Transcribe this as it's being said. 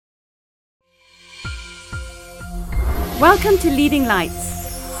Welcome to Leading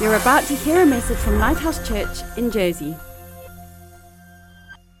Lights. You're about to hear a message from Lighthouse Church in Jersey.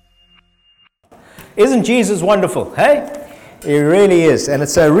 Isn't Jesus wonderful, hey? He really is. And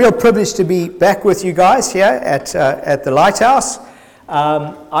it's a real privilege to be back with you guys here at the Lighthouse.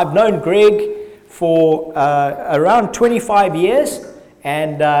 I've known Greg for around 25 years,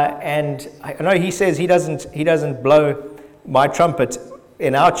 and I know he says he doesn't blow my trumpet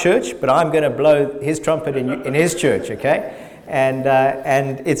in our church, but I'm going to blow his trumpet in his church, okay? And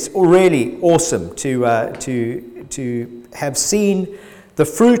it's really awesome to have seen the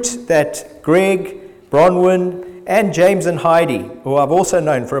fruit that Greg, Bronwyn, and James and Heidi, who I've also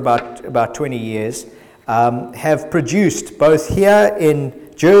known for about 20 years, have produced both here in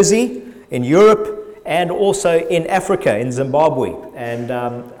Jersey, in Europe, and also in Africa, in Zimbabwe. And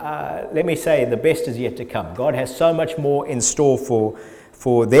let me say, the best is yet to come. God has so much more in store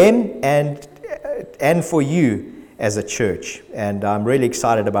for them and for you as a church. And I'm really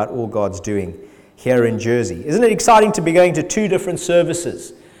excited about all God's doing here in Jersey. Isn't it exciting to be going to 2 different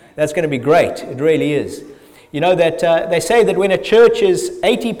services? That's going to be great. It really is. You know that they say that when a church is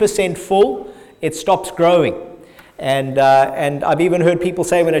 80% full, it stops growing. And I've even heard people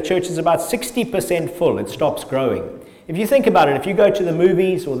say when a church is about 60% full, it stops growing. If you think about it, if you go to the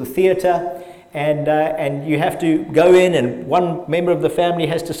movies or the theater and you have to go in and one member of the family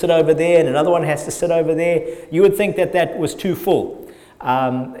has to sit over there and another one has to sit over there, you would think that was too full.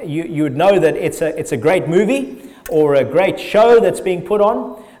 You would know that it's a great movie or a great show that's being put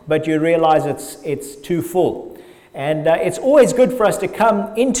on, but you realize it's too full. And it's always good for us to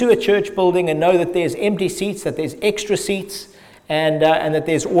come into a church building and know that there's empty seats, that there's extra seats, and that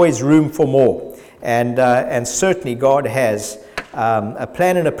there's always room for more. And certainly God has a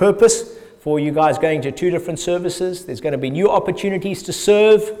plan and a purpose for you guys going to 2 different services. There's going to be new opportunities to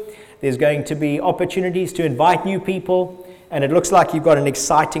serve. There's going to be opportunities to invite new people. And it looks like you've got an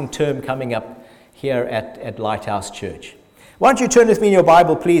exciting term coming up here at Lighthouse Church. Why don't you turn with me in your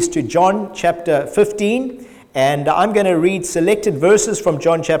Bible, please, to John chapter 15. And I'm going to read selected verses from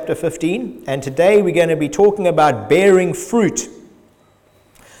John chapter 15. And today we're going to be talking about bearing fruit.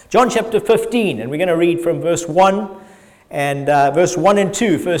 John chapter 15, and we're going to read from verse 1 and verse 1 and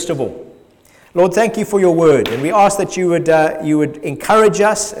 2, first of all. Lord, thank you for your word. And we ask that you would encourage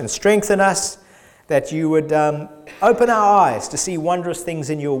us and strengthen us, that you would open our eyes to see wondrous things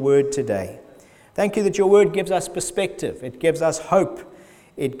in your word today. Thank you that your word gives us perspective. It gives us hope.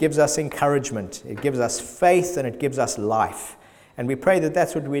 It gives us encouragement. It gives us faith, and it gives us life. And we pray that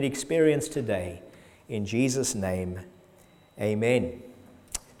that's what we'd experience today. In Jesus' name, amen.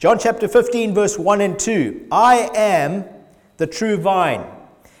 John chapter 15, verse 1 and 2. I am the true vine,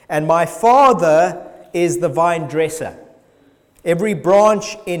 and my Father is the vine dresser. Every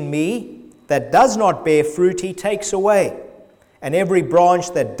branch in me that does not bear fruit, he takes away. And every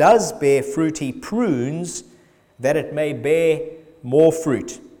branch that does bear fruit, he prunes, that it may bear more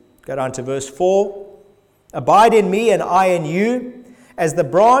fruit. Go down to verse 4. Abide in me, and I in you. As the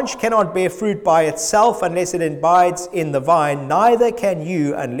branch cannot bear fruit by itself unless it abides in the vine, neither can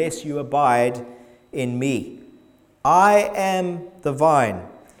you unless you abide in me. I am the vine.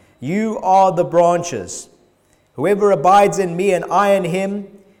 You are the branches. Whoever abides in me and I in him,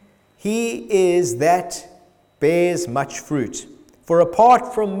 he is that bears much fruit. For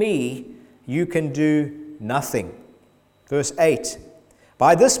apart from me, you can do nothing. Verse 8.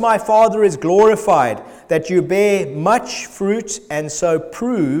 By this my Father is glorified, that you bear much fruit and so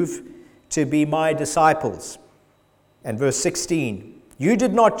prove to be my disciples. And verse 16. You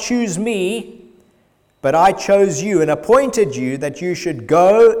did not choose me, but I chose you and appointed you that you should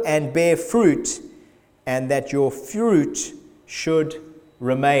go and bear fruit, and that your fruit should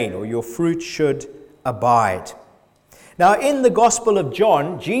remain, or your fruit should abide. Now, in the Gospel of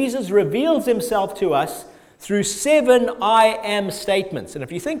John, Jesus reveals himself to us through 7 I am statements. And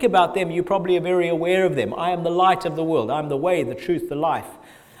if you think about them, you probably are very aware of them. I am the light of the world. I am the way, the truth, the life.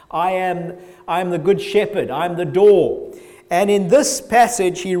 I am the good shepherd. I am the door. And in this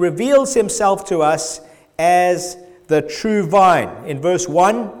passage, he reveals himself to us as the true vine. In verse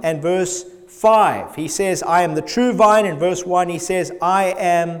 1 and verse 5, he says, I am the true vine. In verse 1, he says, I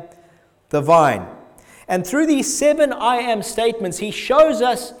am the vine. And through these 7 I am statements, he shows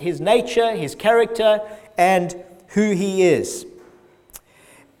us his nature, his character, and who he is.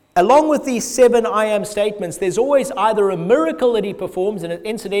 Along with these 7 I am statements, there's always either a miracle that he performs, and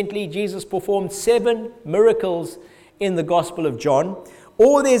incidentally, Jesus performed 7 miracles in the Gospel of John,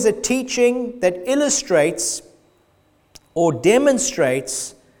 or there's a teaching that illustrates or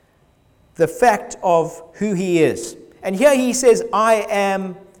demonstrates the fact of who he is. And here he says, I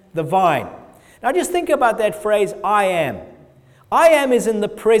am the vine. Now just think about that phrase, I am. I am is in the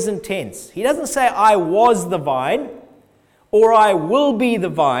present tense. He doesn't say I was the vine or I will be the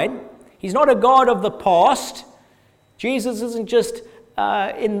vine. He's not a God of the past. Jesus isn't just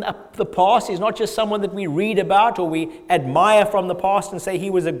in the past. He's not just someone that we read about or we admire from the past and say he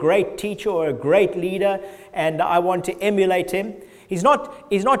was a great teacher or a great leader and I want to emulate him. He's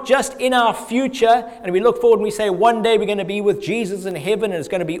not just in our future and we look forward and we say one day we're going to be with Jesus in heaven and it's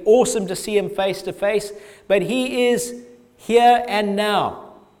going to be awesome to see him face to face. But he is here and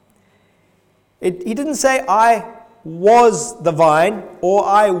now. He didn't say I was the vine or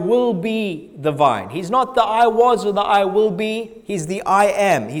I will be the vine. He's not the I was or the I will be. He's the I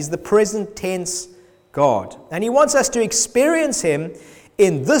am. He's the present tense God. And he wants us to experience him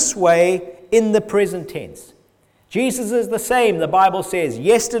in this way in the present tense. Jesus is the same, the Bible says,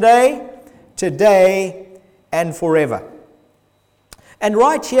 yesterday, today, and forever. And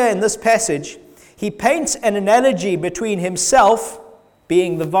right here in this passage, he paints an analogy between himself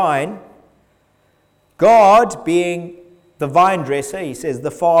being the vine, God being the vine dresser, he says the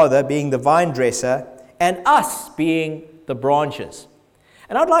Father being the vine dresser, and us being the branches.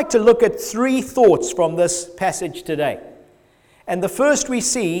 And I'd like to look at 3 thoughts from this passage today. And the first we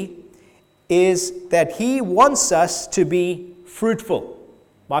see is that he wants us to be fruitful.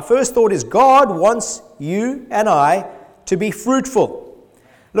 My first thought is God wants you and I to be fruitful.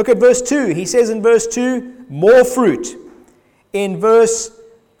 Look at verse 2. He says in verse 2, more fruit. In verse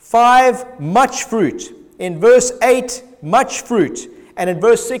 5, much fruit. In verse 8, much fruit. And in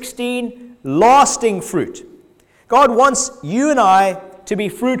verse 16, lasting fruit. God wants you and I to be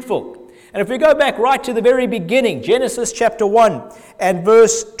fruitful. And if we go back right to the very beginning, Genesis chapter 1 and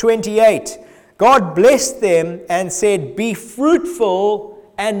verse 28, God blessed them and said, be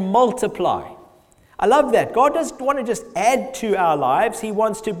fruitful and multiply. I love that. God doesn't want to just add to our lives. He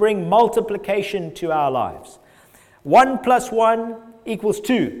wants to bring multiplication to our lives. 1 plus 1 equals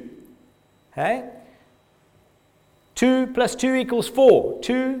 2. Okay? 2 plus 2 equals 4.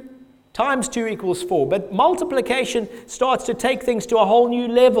 2 times 2 equals 4. But multiplication starts to take things to a whole new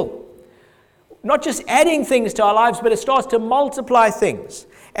level. Not just adding things to our lives, but it starts to multiply things.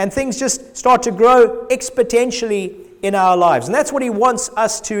 And things just start to grow exponentially in our lives. And that's what he wants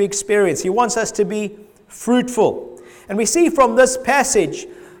us to experience. He wants us to be fruitful. And we see from this passage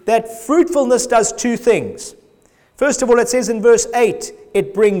that fruitfulness does 2 things. First of all, it says in verse 8,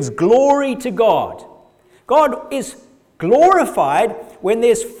 it brings glory to God. God is glorified when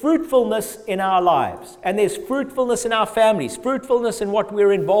there's fruitfulness in our lives, and there's fruitfulness in our families, fruitfulness in what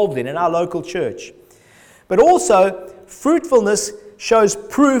we're involved in our local church. But also, fruitfulness shows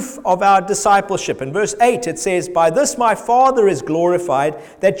proof of our discipleship. In verse 8 it says, by this my Father is glorified,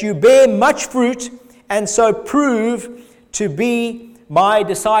 that you bear much fruit, and so prove to be my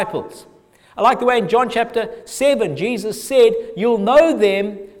disciples. I like the way in John chapter 7, Jesus said, you'll know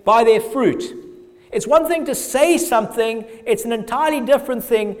them by their fruit. It's one thing to say something, it's an entirely different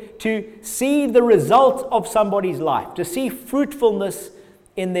thing to see the result of somebody's life, to see fruitfulness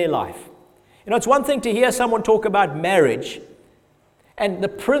in their life. You know, it's one thing to hear someone talk about marriage and the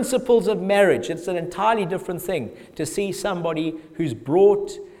principles of marriage. It's an entirely different thing to see somebody who's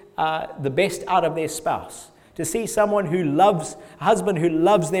brought the best out of their spouse, to see someone who loves, a husband who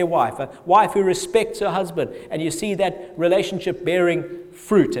loves their wife, a wife who respects her husband, and you see that relationship bearing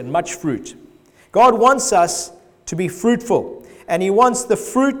fruit and much fruit. God wants us to be fruitful, and he wants the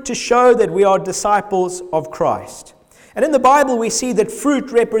fruit to show that we are disciples of Christ. And in the Bible, we see that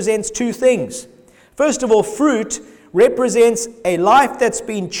fruit represents 2 things. First of all, fruit represents a life that's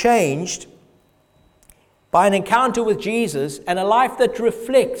been changed by an encounter with Jesus, and a life that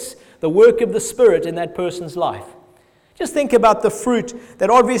reflects the work of the Spirit in that person's life. Just think about the fruit that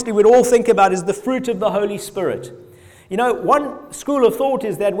obviously we'd all think about is the fruit of the Holy Spirit. You know, one school of thought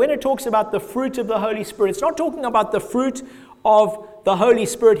is that when it talks about the fruit of the Holy Spirit, it's not talking about the fruit of the Holy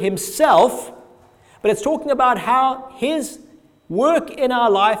Spirit himself, but it's talking about how his work in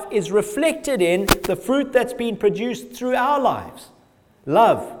our life is reflected in the fruit that's been produced through our lives.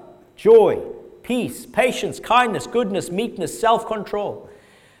 Love, joy, peace, patience, kindness, goodness, meekness, self-control.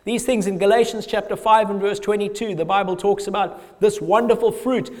 These things in Galatians chapter 5 and verse 22, the Bible talks about this wonderful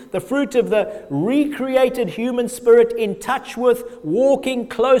fruit, the fruit of the recreated human spirit in touch with, walking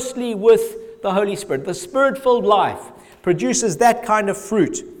closely with the Holy Spirit. The Spirit-filled life produces that kind of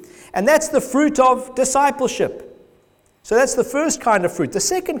fruit. And that's the fruit of discipleship. So that's the first kind of fruit. The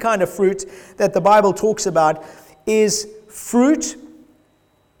second kind of fruit that the Bible talks about is fruit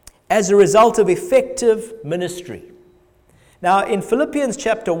as a result of effective ministry. Now, in Philippians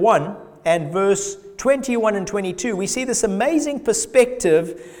chapter 1 and verse 21 and 22, we see this amazing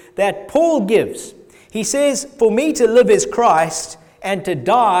perspective that Paul gives. He says, "For me to live is Christ, and to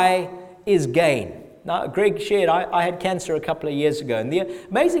die is gain." Now, Greg shared, I had cancer a couple of years ago, and the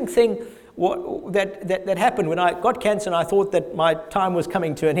amazing thing that happened when I got cancer and I thought that my time was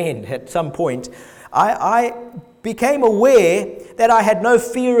coming to an end at some point, I became aware that I had no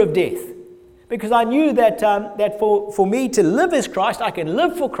fear of death, because I knew that for me to live is Christ, I can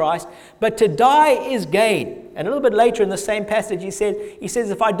live for Christ, but to die is gain. And a little bit later in the same passage, he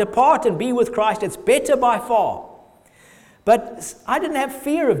says, "If I depart and be with Christ, it's better by far." But I didn't have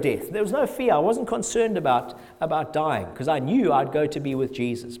fear of death. There was no fear. I wasn't concerned about dying, because I knew I'd go to be with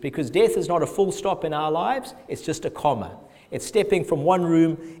Jesus. Because death is not a full stop in our lives. It's just a comma. It's stepping from one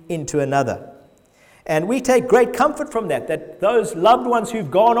room into another. And we take great comfort from that those loved ones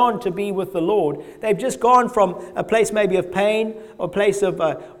who've gone on to be with the Lord, they've just gone from a place maybe of pain or a place of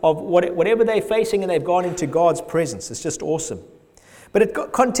whatever they're facing, and they've gone into God's presence. It's just awesome. But it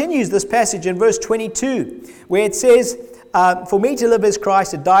continues, this passage, in verse 22, where it says, "For me to live is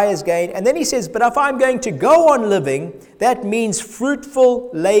Christ, to die is gain." And then he says, "But if I'm going to go on living, that means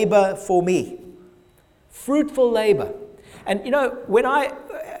fruitful labor for me." Fruitful labor. And you know, when I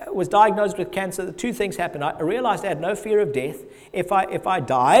was diagnosed with cancer, the two things happened. I realized I had no fear of death. If I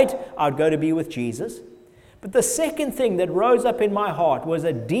died, I'd go to be with Jesus. But the second thing that rose up in my heart was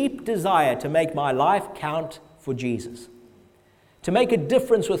a deep desire to make my life count for Jesus, to make a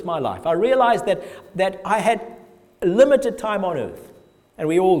difference with my life. I realized that I had a limited time on earth, and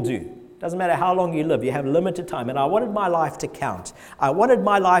we all do. Doesn't matter how long you live, you have limited time. And I wanted my life to count. I wanted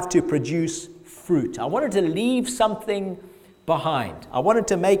my life to produce fruit. I wanted to leave something behind. I wanted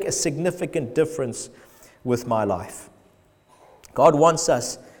to make a significant difference with my life. God wants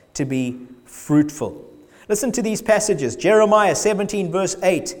us to be fruitful. Listen to these passages. Jeremiah 17 verse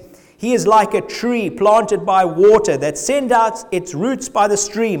 8. "He is like a tree planted by water that sends out its roots by the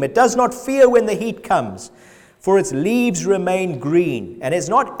stream. It does not fear when the heat comes, for its leaves remain green, and is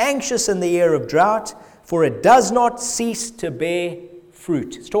not anxious in the year of drought, for it does not cease to bear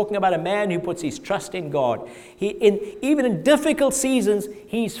fruit." It's talking about a man who puts his trust in God. Even in difficult seasons,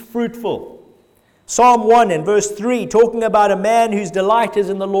 he's fruitful. Psalm 1 and verse 3, talking about a man whose delight is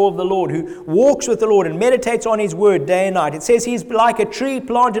in the law of the Lord, who walks with the Lord and meditates on his word day and night. It says he's like a tree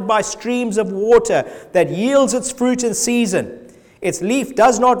planted by streams of water that yields its fruit in season. Its leaf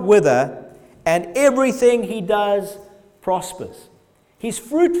does not wither, and everything he does prospers. He's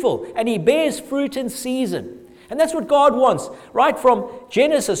fruitful, and he bears fruit in season. And that's what God wants. Right from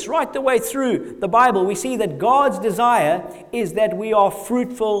Genesis, right the way through the Bible, we see that God's desire is that we are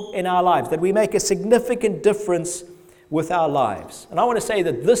fruitful in our lives, that we make a significant difference with our lives. And I want to say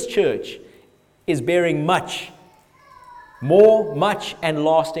that this church is bearing much and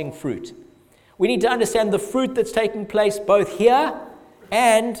lasting fruit. We need to understand the fruit that's taking place both here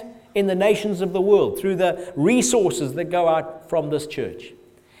and in the nations of the world through the resources that go out from this church.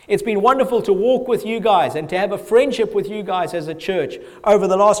 It's been wonderful to walk with you guys and to have a friendship with you guys as a church over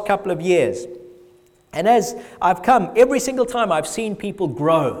the last couple of years. And as I've come, every single time I've seen people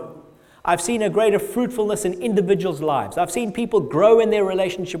grow. I've seen a greater fruitfulness in individuals' lives. I've seen people grow in their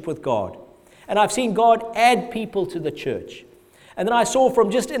relationship with God. And I've seen God add people to the church. And then I saw from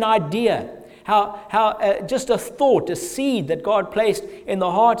just an idea, how just a thought, a seed that God placed in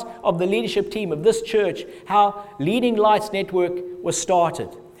the heart of the leadership team of this church, how Leading Lights Network was started.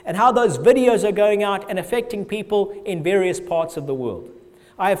 And how those videos are going out and affecting people in various parts of the world.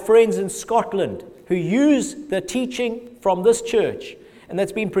 I have friends in Scotland who use the teaching from this church, and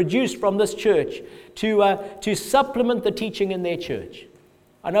that's been produced from this church, to supplement the teaching in their church.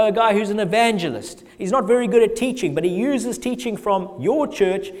 I know a guy who's an evangelist. He's not very good at teaching, but he uses teaching from your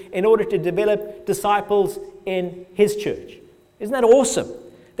church in order to develop disciples in his church. Isn't that awesome?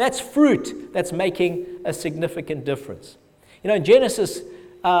 That's fruit that's making a significant difference. You know, in Genesis,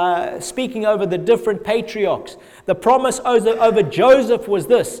 speaking over the different patriarchs, the promise over Joseph was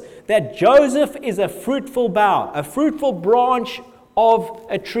this, that Joseph is a fruitful bough, a fruitful branch of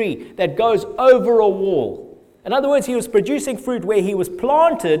a tree that goes over a wall. In other words, he was producing fruit where he was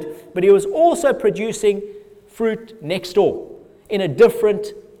planted, but he was also producing fruit next door in a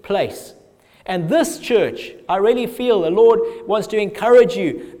different place. And this church, I really feel the Lord wants to encourage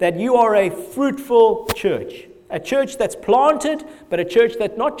you that you are a fruitful church. A church that's planted, but a church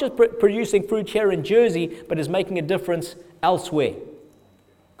that's not just producing fruit here in Jersey, but is making a difference elsewhere.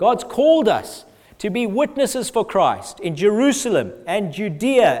 God's called us to be witnesses for Christ in Jerusalem and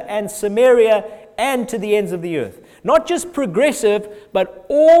Judea and Samaria and to the ends of the earth. Not just progressive, but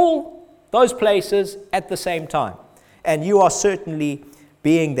all those places at the same time. And you are certainly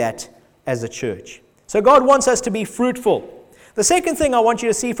being that as a church. So God wants us to be fruitful. The second thing I want you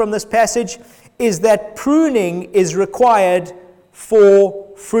to see from this passage is that pruning is required for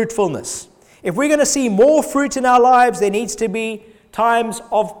fruitfulness. If we're going to see more fruit in our lives, there needs to be times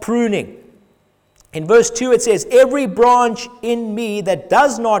of pruning. In verse 2 it says, "Every branch in me that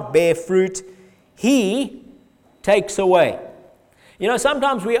does not bear fruit, he takes away." You know,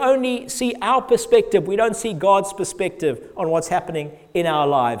 sometimes we only see our perspective. We don't see God's perspective on what's happening in our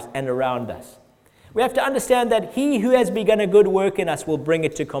lives and around us. We have to understand that he who has begun a good work in us will bring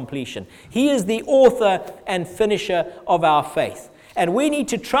it to completion. He is the author and finisher of our faith. And we need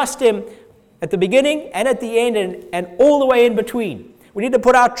to trust him at the beginning and at the end and all the way in between. We need to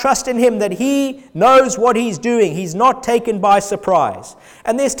put our trust in him that he knows what he's doing. He's not taken by surprise.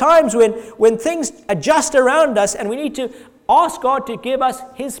 And there's times when things adjust around us and we need to ask God to give us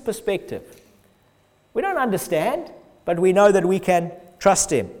his perspective. We don't understand, but we know that we can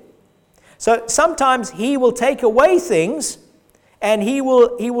trust him. So sometimes he will take away things and he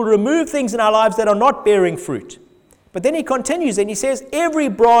will remove things in our lives that are not bearing fruit. But then he continues and he says, "Every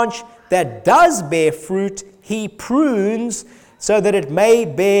branch that does bear fruit, he prunes so that it may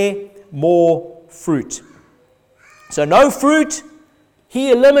bear more fruit." So no fruit,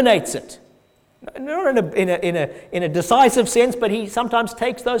 he eliminates it. Not in a decisive sense, but he sometimes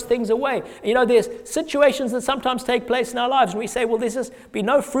takes those things away. You know, there's situations that sometimes take place in our lives, and we say, well, there's just be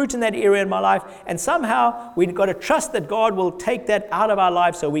no fruit in that area in my life, and somehow we've got to trust that God will take that out of our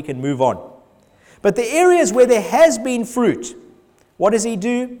lives so we can move on. But the areas where there has been fruit, what does he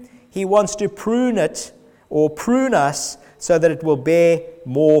do? He wants to prune it or prune us so that it will bear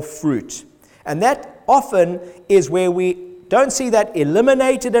more fruit. And that often is where we don't see that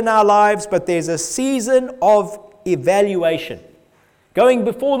eliminated in our lives, but there's a season of evaluation, going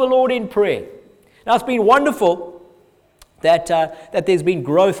before the Lord in prayer. Now, it's been wonderful that there's been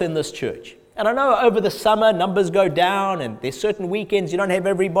growth in this church. And I know over the summer, numbers go down, and there's certain weekends you don't have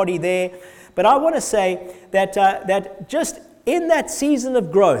everybody there. But I want to say that just in that season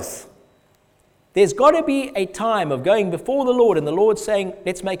of growth, there's got to be a time of going before the Lord, and the Lord saying,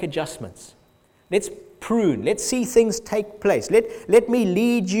 let's make adjustments. Let's prune. Let's see things take place. Let me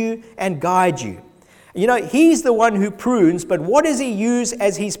lead you and guide you. You know, he's the one who prunes, but what does he use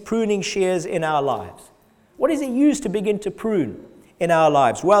as he's pruning shears in our lives? What does he use to begin to prune in our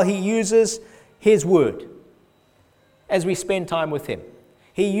lives? Well, he uses his word as we spend time with him.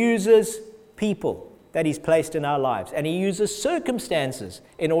 He uses people that he's placed in our lives, and he uses circumstances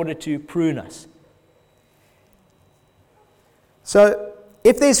in order to prune us. So,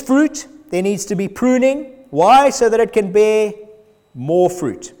 if there's fruit, there needs to be pruning. Why? So that it can bear more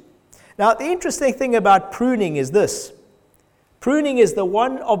fruit. Now, the interesting thing about pruning is this. Pruning is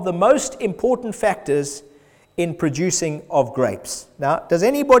one of the most important factors in producing of grapes. Now, is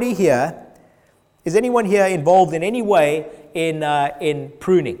anyone here involved in any way in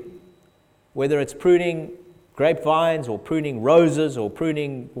pruning? Whether it's pruning grapevines or pruning roses or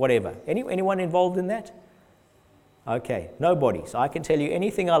pruning whatever. Anyone involved in that? Okay, nobody. So I can tell you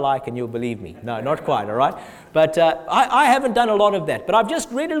anything I like and you'll believe me. No, not quite, all right? But I haven't done a lot of that. But I've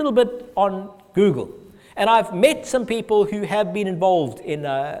just read a little bit on Google. And I've met some people who have been involved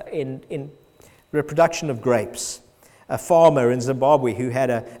in reproduction of grapes. A farmer in Zimbabwe who had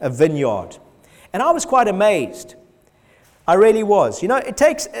a vineyard. And I was quite amazed. I really was. You know, it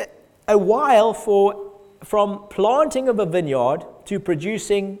takes a while from planting of a vineyard to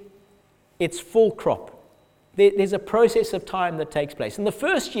producing its full crop. There's a process of time that takes place. In the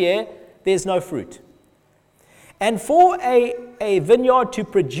first year, there's no fruit. And for a vineyard to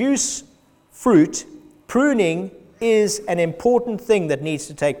produce fruit, pruning is an important thing that needs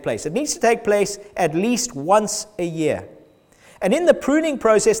to take place. It needs to take place at least once a year. And in the pruning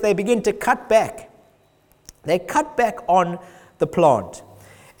process, they begin to cut back. They cut back on the plant.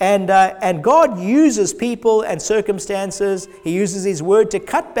 And God uses people and circumstances. He uses his word to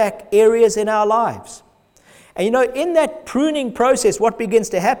cut back areas in our lives. And you know, in that pruning process, what begins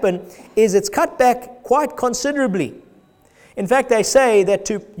to happen is it's cut back quite considerably. In fact, they say that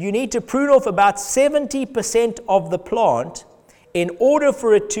you need to prune off about 70% of the plant in order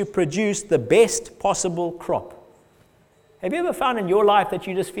for it to produce the best possible crop. Have you ever found in your life that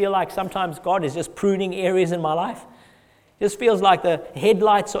you just feel like sometimes God is just pruning areas in my life? It just feels like the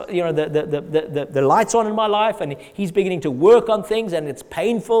headlights, you know, the lights on in my life, and he's beginning to work on things, and it's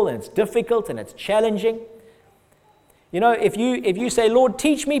painful, and it's difficult, and it's challenging. You know, if you say, Lord,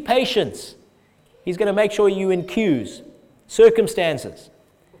 teach me patience, he's going to make sure you in cues, circumstances.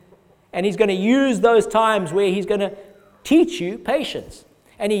 And he's going to use those times where he's going to teach you patience.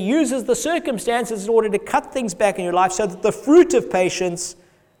 And he uses the circumstances in order to cut things back in your life so that the fruit of patience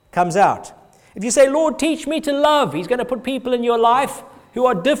comes out. If you say, Lord, teach me to love, He's going to put people in your life who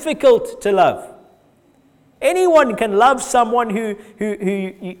are difficult to love. Anyone can love someone who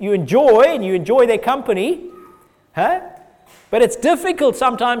you enjoy, and you enjoy their company. But it's difficult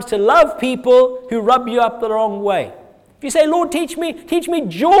sometimes to love people who rub you up the wrong way. If you say, Lord, teach me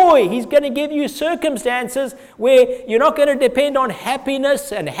joy, He's going to give you circumstances where you're not going to depend on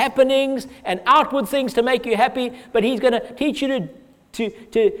happiness and happenings and outward things to make you happy, but He's going to teach you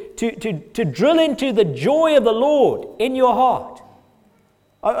to drill into the joy of the Lord in your heart.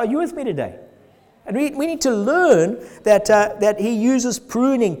 Are you with me today? And we need to learn that He uses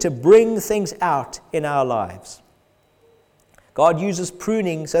pruning to bring things out in our lives. God uses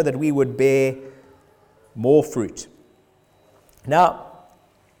pruning so that we would bear more fruit. Now,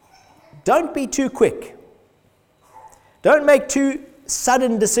 don't be too quick. Don't make too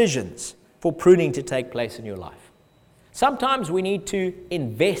sudden decisions for pruning to take place in your life. Sometimes we need to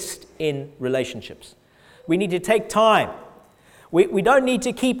invest in relationships. We need to take time. We don't need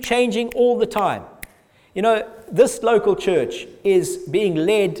to keep changing all the time. You know, this local church is being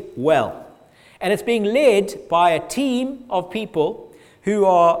led well. And it's being led by a team of people who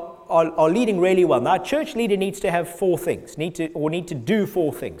are leading really well. Now, a church leader needs to have four things, need to do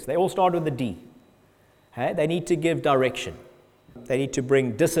four things. They all start with a D. They need to give direction. They need to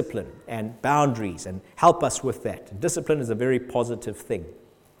bring discipline and boundaries and help us with that. And discipline is a very positive thing.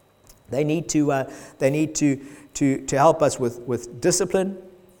 They need to help us with discipline,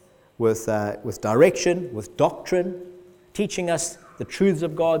 with direction, with doctrine, teaching us the truths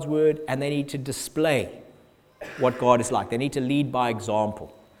of God's word, and they need to display what God is like. They need to lead by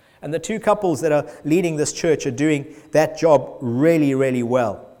example. And the two couples that are leading this church are doing that job really, really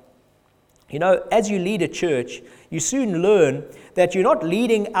well. You know, as you lead a church, you soon learn that you're not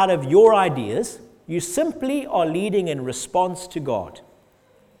leading out of your ideas. You simply are leading in response to God.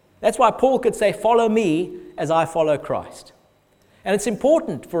 That's why Paul could say, follow me as I follow Christ. And it's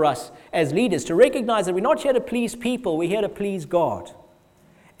important for us as leaders to recognize that we're not here to please people, we're here to please God.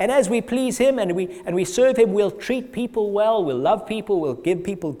 And as we please Him and we serve Him, we'll treat people well, we'll love people, we'll give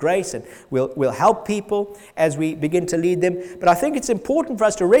people grace, and we'll help people as we begin to lead them. But I think it's important for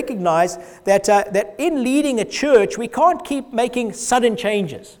us to recognize that in leading a church, we can't keep making sudden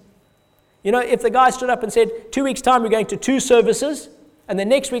changes. You know, if the guy stood up and said, 2 weeks' time we're going to 2 services, and the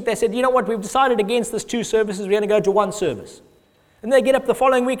next week they said, you know what, we've decided against this 2 services, we're going to go to 1 service. And they get up the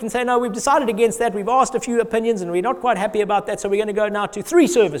following week and say, no, we've decided against that. We've asked a few opinions and we're not quite happy about that, so we're going to go now to 3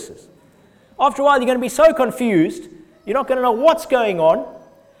 services. After a while, you're going to be so confused, you're not going to know what's going on.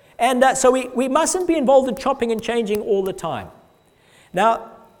 And so we mustn't be involved in chopping and changing all the time. Now,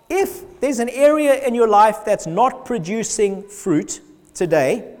 if there's an area in your life that's not producing fruit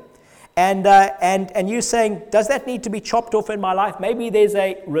today, and you're saying, does that need to be chopped off in my life? Maybe there's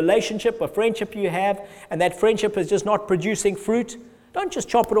a relationship, a friendship you have, and that friendship is just not producing fruit. Don't just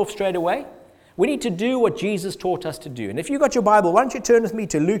chop it off straight away. We need to do what Jesus taught us to do. And if you've got your Bible, why don't you turn with me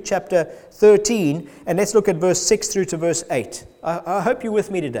to Luke chapter 13, and let's look at verse 6 through to verse 8. I hope you're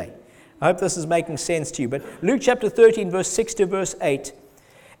with me today. I hope this is making sense to you. But Luke chapter 13, verse 6 to verse 8.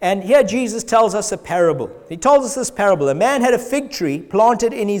 And here Jesus tells us a parable. He told us this parable. A man had a fig tree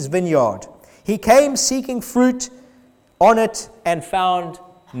planted in his vineyard. He came seeking fruit on it and found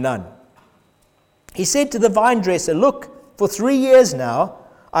none. He said to the vine dresser, look, for 3 years now,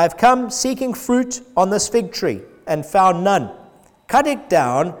 I have come seeking fruit on this fig tree and found none. Cut it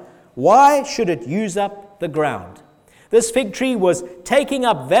down. Why should it use up the ground? This fig tree was taking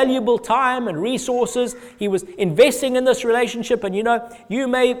up valuable time and resources. He was investing in this relationship. And you know, you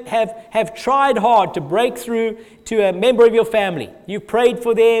may have tried hard to break through to a member of your family. You've prayed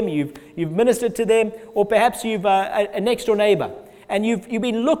for them, you've ministered to them, or perhaps you've a next door neighbor. And you've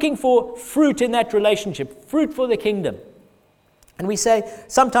been looking for fruit in that relationship, fruit for the kingdom. And we say,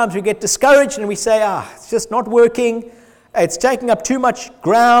 sometimes we get discouraged and we say, it's just not working. It's taking up too much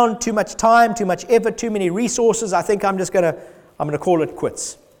ground, too much time, too much effort, too many resources. I think I'm going to call it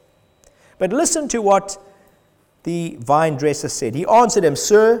quits. But listen to what the vine dresser said. He answered him,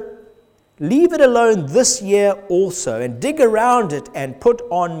 Sir, leave it alone this year also, and dig around it and put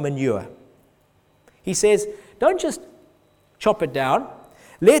on manure. He says, don't just chop it down.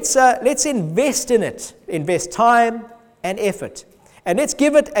 Let's invest in it. Invest time and effort. And let's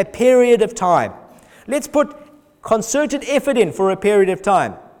give it a period of time. Let's put concerted effort in for a period of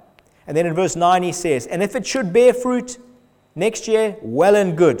time. And then in verse 9 he says, and if it should bear fruit next year, well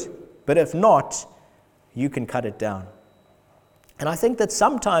and good. But if not, you can cut it down. And I think that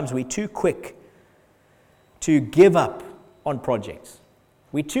sometimes we're too quick to give up on projects.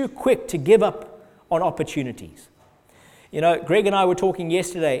 We're too quick to give up on opportunities. You know, Greg and I were talking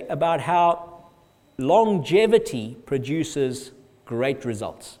yesterday about how longevity produces great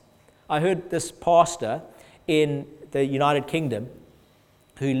results. I heard this pastor in the United Kingdom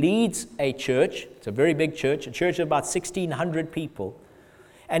who leads a church. It's a very big church, a church of about 1,600 people.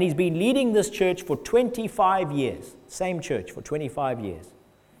 And he's been leading this church for 25 years, same church for 25 years.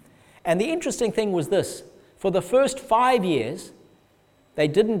 And the interesting thing was this: for the first 5 years, they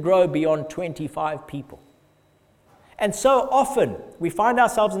didn't grow beyond 25 people. And so often, we find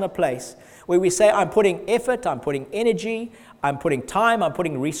ourselves in a place where we say, I'm putting effort, I'm putting energy, I'm putting time, I'm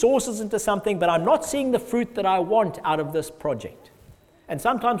putting resources into something, but I'm not seeing the fruit that I want out of this project. And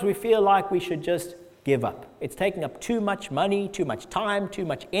sometimes we feel like we should just give up. It's taking up too much money, too much time, too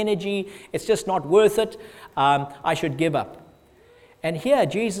much energy. It's just not worth it. I should give up. And here,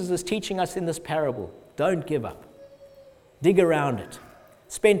 Jesus is teaching us in this parable, don't give up. Dig around it.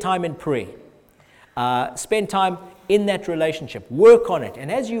 Spend time in prayer. Spend time in that relationship. Work on it. And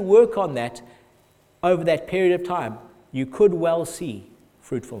as you work on that, over that period of time, you could well see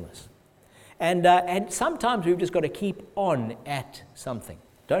fruitfulness. And sometimes we've just got to keep on at something.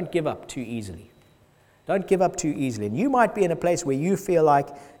 Don't give up too easily. Don't give up too easily. And you might be in a place where you feel like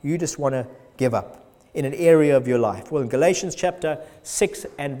you just want to give up in an area of your life. Well, in Galatians chapter 6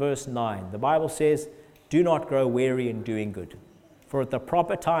 and verse 9, the Bible says, do not grow weary in doing good, for at the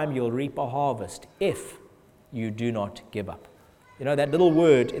proper time you'll reap a harvest if you do not give up. You know, that little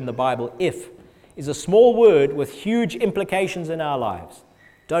word in the Bible, if, is a small word with huge implications in our lives.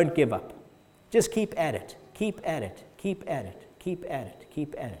 Don't give up. Just keep at it. Keep at it. Keep at it. Keep at it.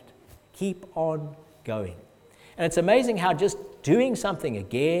 Keep at it. Keep on going. And it's amazing how just doing something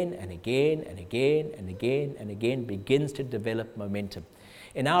again and again and again and again and again begins to develop momentum.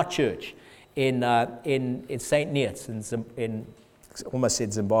 In our church, in St. Neots, in almost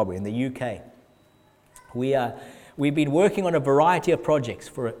said Zimbabwe, in the UK, we've been working on a variety of projects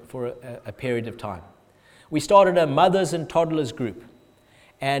for a period of time. We started a mothers and toddlers group,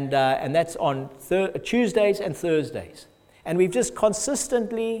 and that's on Tuesdays and Thursdays. And we've just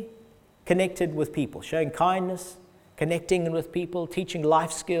consistently connected with people, showing kindness, connecting in with people, teaching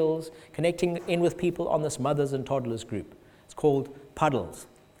life skills, connecting in with people on this mothers and toddlers group. It's called Puddles.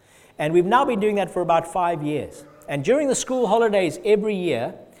 And we've now been doing that for about 5 years. And during the school holidays every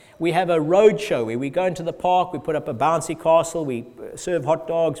year, we have a road show where we go into the park, we put up a bouncy castle, we serve hot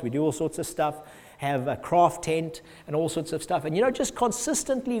dogs, we do all sorts of stuff, have a craft tent and all sorts of stuff. And you know, just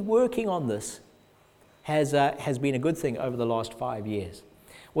consistently working on this has been a good thing over the last 5 years.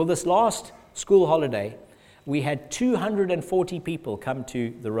 Well, this last school holiday, we had 240 people come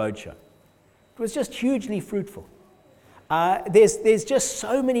to the roadshow. It was just hugely fruitful. There's just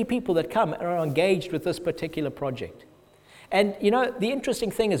so many people that come and are engaged with this particular project. And you know, the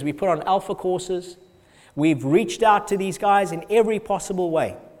interesting thing is we put on alpha courses. We've reached out to these guys in every possible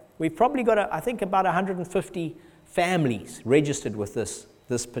way. We've probably got, I think, about 150 families registered with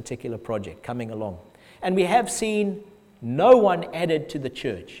this particular project coming along. And we have seen no one added to the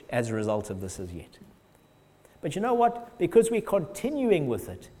church as a result of this as yet. But you know what? Because we're continuing with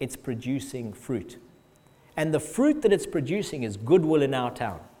it, it's producing fruit. And the fruit that it's producing is goodwill in our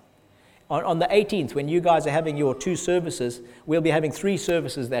town. On the 18th, when you guys are having your 2 services, we'll be having 3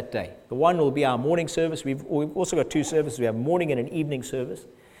 services that day. The one will be our morning service. We've also got 2 services. We have a morning and an evening service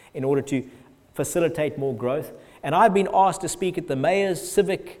in order to facilitate more growth. And I've been asked to speak at the Mayor's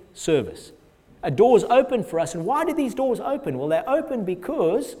Civic Service. A door's open for us. And why do these doors open? Well, they're open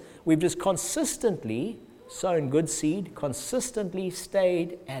because we've just consistently sown good seed, consistently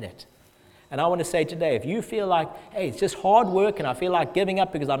stayed at it. And I want to say today, if you feel like, hey, it's just hard work and I feel like giving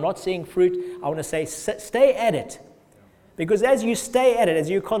up because I'm not seeing fruit, I want to say, stay at it. Because as you stay at it, as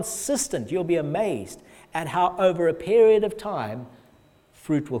you're consistent, you'll be amazed at how over a period of time,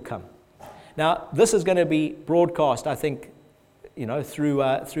 fruit will come. Now, this is going to be broadcast, I think, you know, through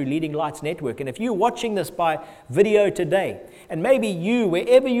Leading Lights Network. And if you're watching this by video today, and maybe you,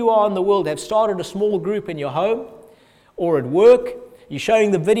 wherever you are in the world, have started a small group in your home or at work, you're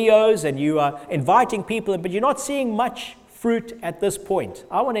showing the videos and you are inviting people, but you're not seeing much fruit at this point.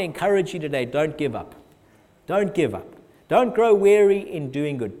 I want to encourage you today, don't give up. Don't give up. Don't grow weary in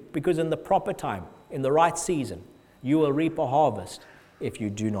doing good, because in the proper time, in the right season, you will reap a harvest if you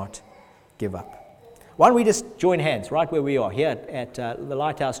do not give up. Why don't we just join hands right where we are here at the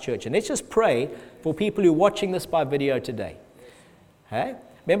Lighthouse Church, and let's just pray for people who are watching this by video today. Okay?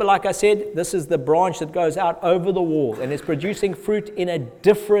 Remember, like I said, this is the branch that goes out over the wall and is producing fruit in a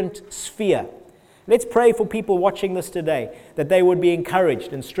different sphere. Let's pray for people watching this today, that they would be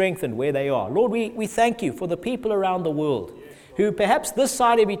encouraged and strengthened where they are. Lord, we thank you for the people around the world who perhaps this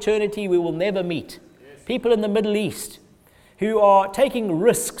side of eternity we will never meet. People in the Middle East, who are taking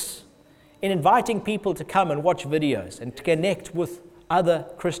risks in inviting people to come and watch videos and to connect with other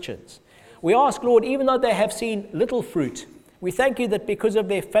Christians. We ask, Lord, even though they have seen little fruit, we thank you that because of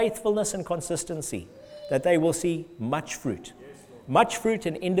their faithfulness and consistency, that they will see much fruit. Much fruit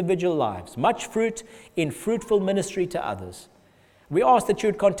in individual lives, much fruit in fruitful ministry to others. We ask that you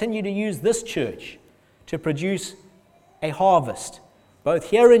would continue to use this church to produce a harvest, both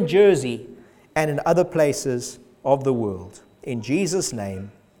here in Jersey and in other places of the world. In Jesus'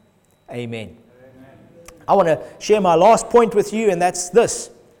 name, amen. I want to share my last point with you, and that's this.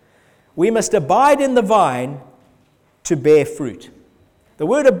 We must abide in the vine to bear fruit. The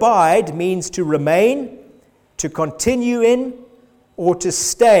word abide means to remain, to continue in, or to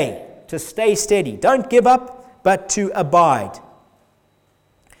stay steady. Don't give up, but to abide.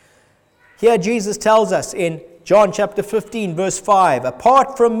 Here Jesus tells us in John chapter 15, verse 5,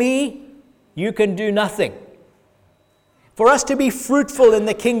 apart from me, you can do nothing. For us to be fruitful in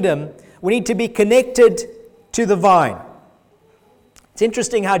the kingdom, we need to be connected to the vine. It's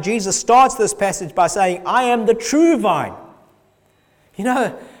interesting how Jesus starts this passage by saying, I am the true vine.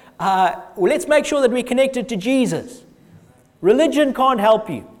 Let's make sure that we're connected to Jesus. Religion can't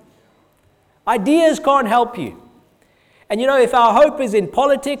help you. Ideas can't help you. And if our hope is in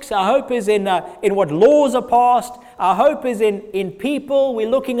politics, our hope is in what laws are passed, our hope is in people, we're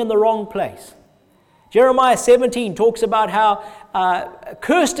looking in the wrong place. Jeremiah 17 talks about how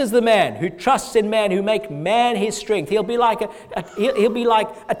cursed is the man who trusts in man, who make man his strength. He'll be like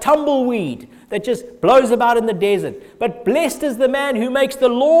a tumbleweed that just blows about in the desert. But blessed is the man who makes the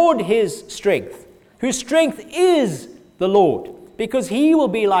Lord his strength, whose strength is the Lord, because he will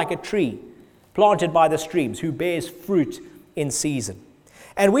be like a tree planted by the streams, who bears fruit in season.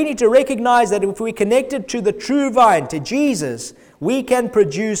 And we need to recognize that if we're connected to the true vine, to Jesus, we can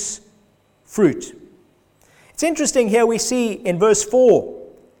produce fruit. It's interesting here we see in verse 4,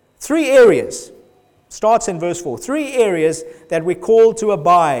 3 areas, starts in verse 4, 3 areas that we're called to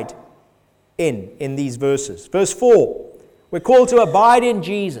abide in these verses. Verse 4, we're called to abide in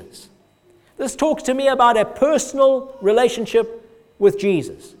Jesus. This talks to me about a personal relationship with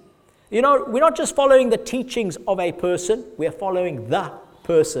Jesus. We're not just following the teachings of a person, we're following the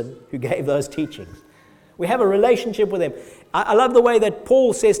person who gave those teachings. We have a relationship with him. I love the way that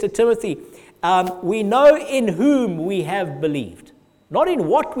Paul says to Timothy, we know in whom we have believed. Not in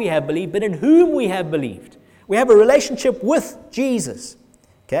what we have believed, but in whom we have believed. We have a relationship with Jesus.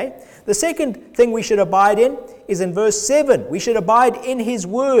 Okay? The second thing we should abide in is in verse 7. We should abide in his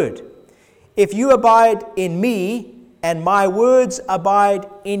word. If you abide in me, and my words abide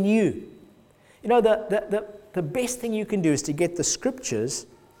in you. The best thing you can do is to get the scriptures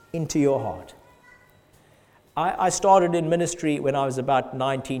into your heart. I started in ministry when I was about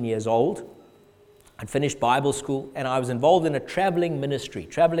 19 years old. I'd finished Bible school, and I was involved in a traveling ministry,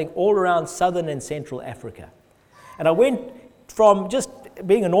 traveling all around southern and central Africa. And I went from just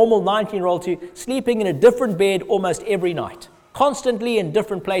being a normal 19-year-old to sleeping in a different bed almost every night, constantly in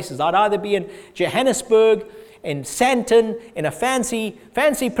different places. I'd either be in Johannesburg, in Sandton, in a fancy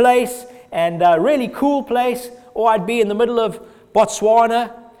place and a really cool place, or I'd be in the middle of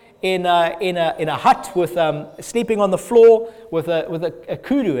Botswana in a hut with sleeping on the floor with a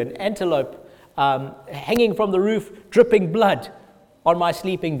kudu, an antelope, hanging from the roof, dripping blood on my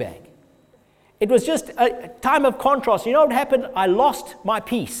sleeping bag. It was just a time of contrast. You know what happened? I lost my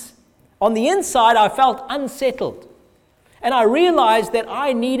peace. On the inside, I felt unsettled, and I realized that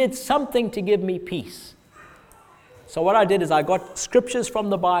I needed something to give me peace. So what I did is I got scriptures from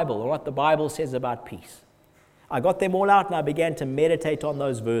the Bible, or what the Bible says about peace. I got them all out and I began to meditate on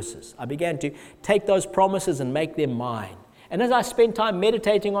those verses. I began to take those promises and make them mine. And as I spent time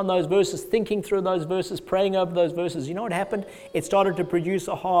meditating on those verses, thinking through those verses, praying over those verses, you know what happened? It started to produce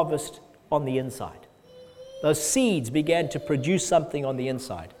a harvest on the inside. Those seeds began to produce something on the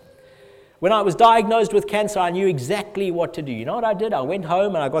inside. When I was diagnosed with cancer, I knew exactly what to do. You know what I did? I went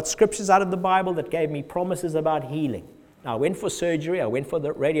home and I got scriptures out of the Bible that gave me promises about healing. Now, I went for surgery, I went for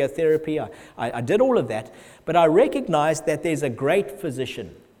the radiotherapy, I did all of that, but I recognized that there's a great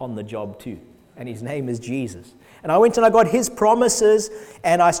physician on the job too, and his name is Jesus. And I went and I got his promises,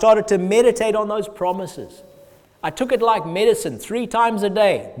 and I started to meditate on those promises. I took it like medicine 3 times a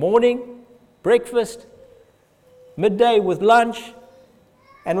day, morning, breakfast, midday with lunch,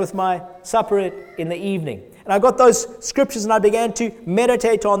 and with my supper in the evening. And I got those scriptures and I began to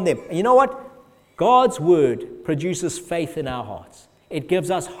meditate on them. And you know what? God's word produces faith in our hearts. It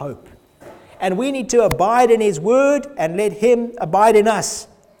gives us hope. And we need to abide in his word and let him abide in us.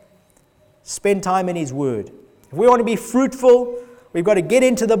 Spend time in his word. If we want to be fruitful, we've got to get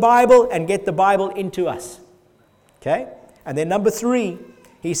into the Bible and get the Bible into us. Okay? And then number 3,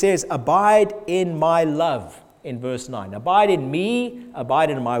 he says, abide in my love in verse 9. Abide in me, abide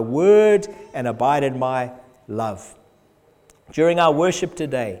in my word, and abide in my love. During our worship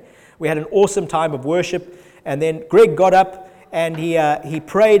today, we had an awesome time of worship, and then Greg got up and he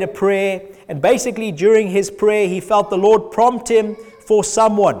prayed a prayer, and basically during his prayer he felt the Lord prompt him for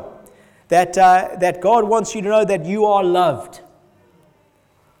someone, that God wants you to know that you are loved.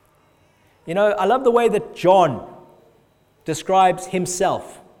 You know, I love the way that John describes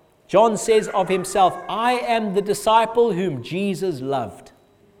himself. John says of himself, I am the disciple whom Jesus loved.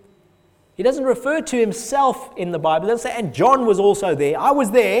 He doesn't refer to himself in the Bible. He doesn't say, and John was also there. I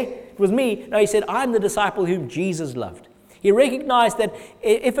was there. It was me. No, he said, I'm the disciple whom Jesus loved. He recognized that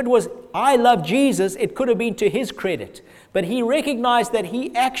if it was, I love Jesus, it could have been to his credit. But he recognized that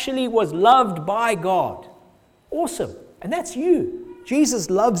he actually was loved by God. Awesome. And that's you. Jesus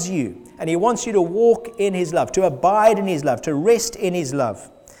loves you. And he wants you to walk in his love, to abide in his love, to rest in his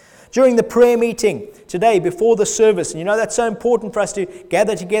love. During the prayer meeting today, before the service, and you know that's so important for us to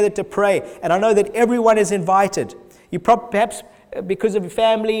gather together to pray. And I know that everyone is invited. You perhaps, because of your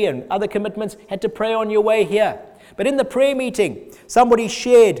family and other commitments, had to pray on your way here. But in the prayer meeting, somebody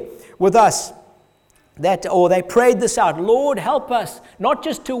shared with us that, or they prayed this out, Lord, help us not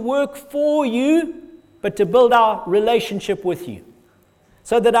just to work for you, but to build our relationship with you,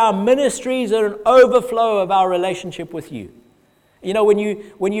 so that our ministries are an overflow of our relationship with you. You know, when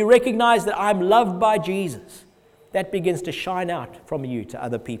you recognize that I'm loved by Jesus, that begins to shine out from you to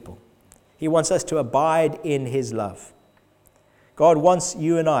other people. He wants us to abide in his love. God wants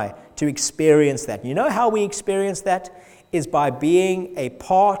you and I to experience that. You know how we experience that? Is by being a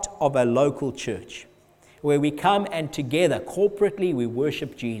part of a local church, where we come and together, corporately, we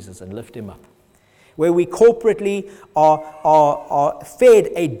worship Jesus and lift him up. Where we corporately are fed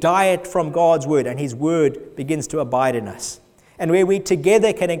a diet from God's word, and his word begins to abide in us. And where we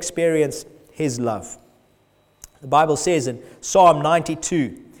together can experience his love. The Bible says in Psalm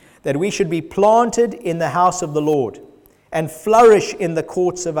 92 that we should be planted in the house of the Lord and flourish in the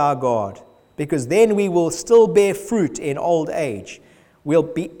courts of our God, because then we will still bear fruit in old age. We'll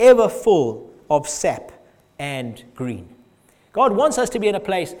be ever full of sap and green. God wants us to be in a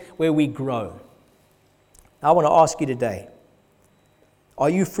place where we grow. I want to ask you today, are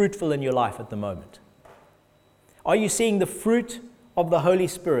you fruitful in your life at the moment? Are you seeing the fruit of the Holy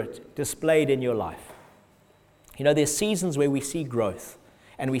Spirit displayed in your life? You know, there's seasons where we see growth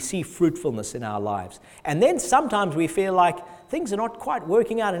and we see fruitfulness in our lives. And then sometimes we feel like things are not quite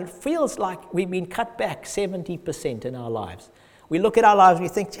working out, and it feels like we've been cut back 70% in our lives. We look at our lives and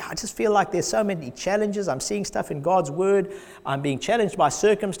we think, I just feel like there's so many challenges. I'm seeing stuff in God's word. I'm being challenged by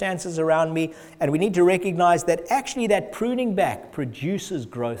circumstances around me. And we need to recognize that actually that pruning back produces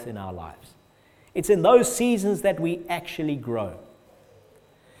growth in our lives. It's in those seasons that we actually grow.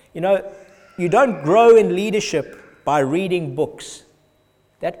 You know, you don't grow in leadership by reading books.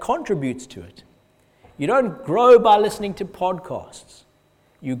 That contributes to it. You don't grow by listening to podcasts.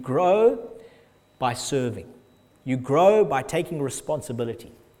 You grow by serving. You grow by taking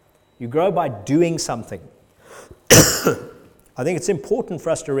responsibility. You grow by doing something. I think it's important for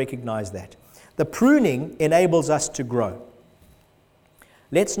us to recognize that. The pruning enables us to grow.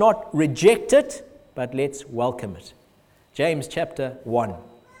 Let's not reject it, but let's welcome it. James chapter 1.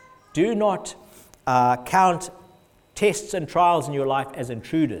 Do not count tests and trials in your life as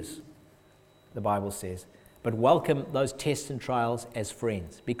intruders, the Bible says, but welcome those tests and trials as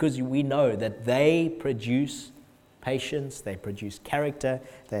friends, because we know that they produce patience, they produce character,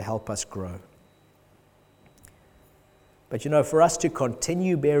 they help us grow. But you know, for us to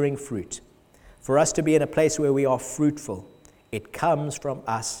continue bearing fruit, for us to be in a place where we are fruitful, it comes from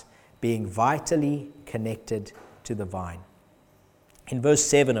us being vitally connected to the vine. In verse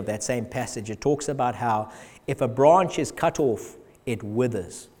 7 of that same passage, it talks about how if a branch is cut off, it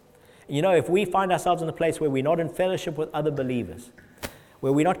withers. You know, if we find ourselves in a place where we're not in fellowship with other believers,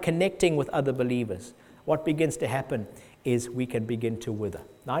 where we're not connecting with other believers, what begins to happen is we can begin to wither.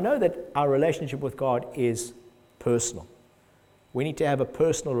 Now, I know that our relationship with God is personal. We need to have a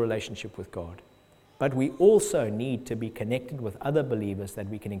personal relationship with God. But we also need to be connected with other believers, that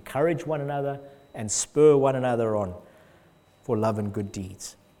we can encourage one another and spur one another on for love and good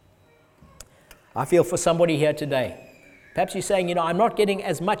deeds. I feel for somebody here today, perhaps you're saying, you know, I'm not getting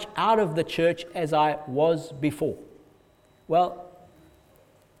as much out of the church as I was before. Well,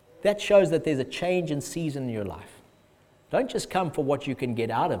 that shows that there's a change in season in your life. Don't just come for what you can get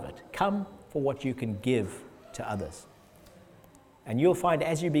out of it. Come for what you can give to others. And you'll find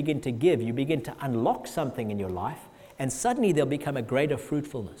as you begin to give, you begin to unlock something in your life, and suddenly there'll become a greater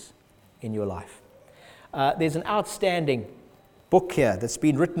fruitfulness in your life. There's an outstanding book here that's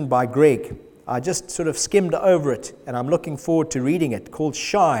been written by Greg. I just sort of skimmed over it, and I'm looking forward to reading it, called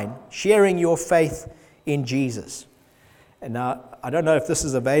Shine, Sharing Your Faith in Jesus. And now, I don't know if this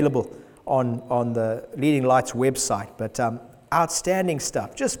is available on the Leading Lights website, but outstanding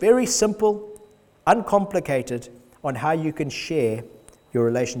stuff. Just very simple, uncomplicated, on how you can share your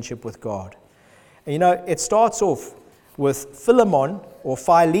relationship with God. And you know, it starts off with Philemon, or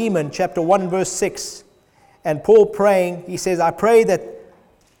Philemon, chapter 1, verse 6. And Paul praying, he says, I pray that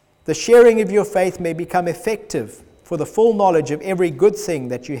the sharing of your faith may become effective for the full knowledge of every good thing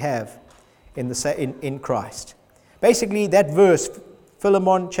that you have in Christ. Basically, that verse,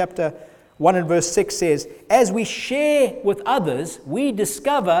 Philemon chapter 1 and verse 6 says, as we share with others, we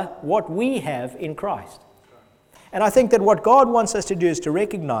discover what we have in Christ. And I think that what God wants us to do is to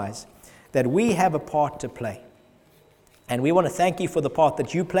recognize that we have a part to play. And we want to thank you for the part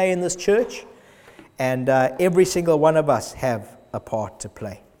that you play in this church. And every single one of us have a part to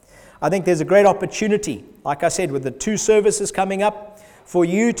play. I think there's a great opportunity, like I said, with the 2 services coming up, for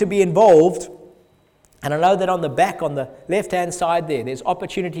you to be involved. And I know that on the back, on the left-hand side there's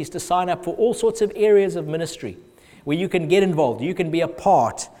opportunities to sign up for all sorts of areas of ministry where you can get involved. You can be a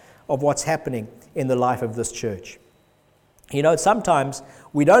part of what's happening in the life of this church. You know, sometimes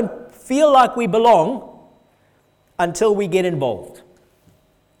we don't feel like we belong until we get involved.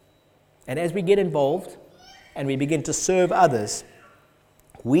 And as we get involved and we begin to serve others,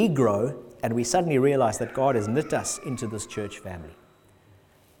 we grow and we suddenly realize that God has knit us into this church family.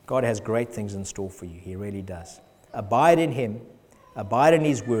 God has great things in store for you. He really does. Abide in Him, abide in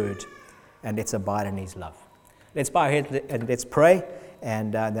His Word, and let's abide in His love. Let's bow our head and let's pray,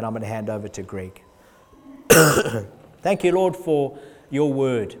 and then I'm going to hand over to Greg. Thank you, Lord, for your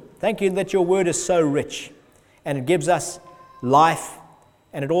Word. Thank you that your Word is so rich, and it gives us life,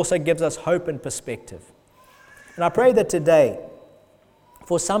 and it also gives us hope and perspective. And I pray that today,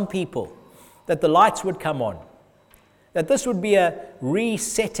 for some people, that the lights would come on, that this would be a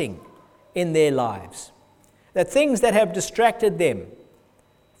resetting in their lives, that things that have distracted them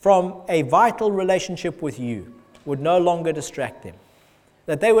from a vital relationship with you would no longer distract them,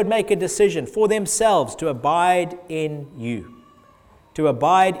 that they would make a decision for themselves to abide in you, to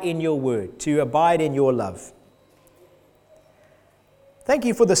abide in your word, to abide in your love. Thank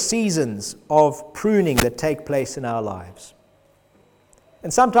you for the seasons of pruning that take place in our lives.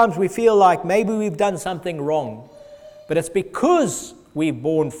 And sometimes we feel like maybe we've done something wrong, but it's because we've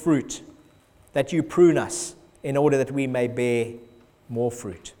borne fruit that you prune us in order that we may bear more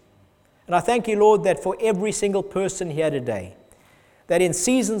fruit. And I thank you, Lord, that for every single person here today, that in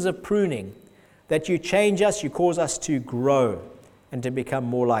seasons of pruning, that you change us, you cause us to grow and to become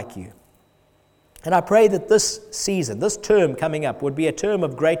more like you. And I pray that this season, this term coming up, would be a term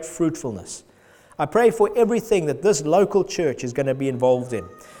of great fruitfulness. I pray for everything that this local church is going to be involved in.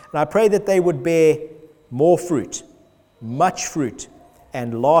 And I pray that they would bear more fruit, much fruit,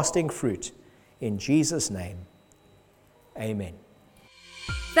 and lasting fruit. In Jesus' name, amen.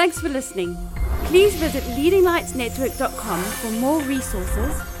 Thanks for listening. Please visit leadinglightsnetwork.com for more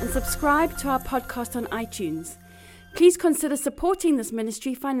resources and subscribe to our podcast on iTunes. Please consider supporting this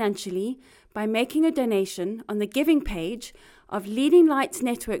ministry financially by making a donation on the giving page of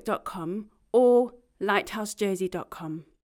leadinglightsnetwork.com or lighthousejersey.com.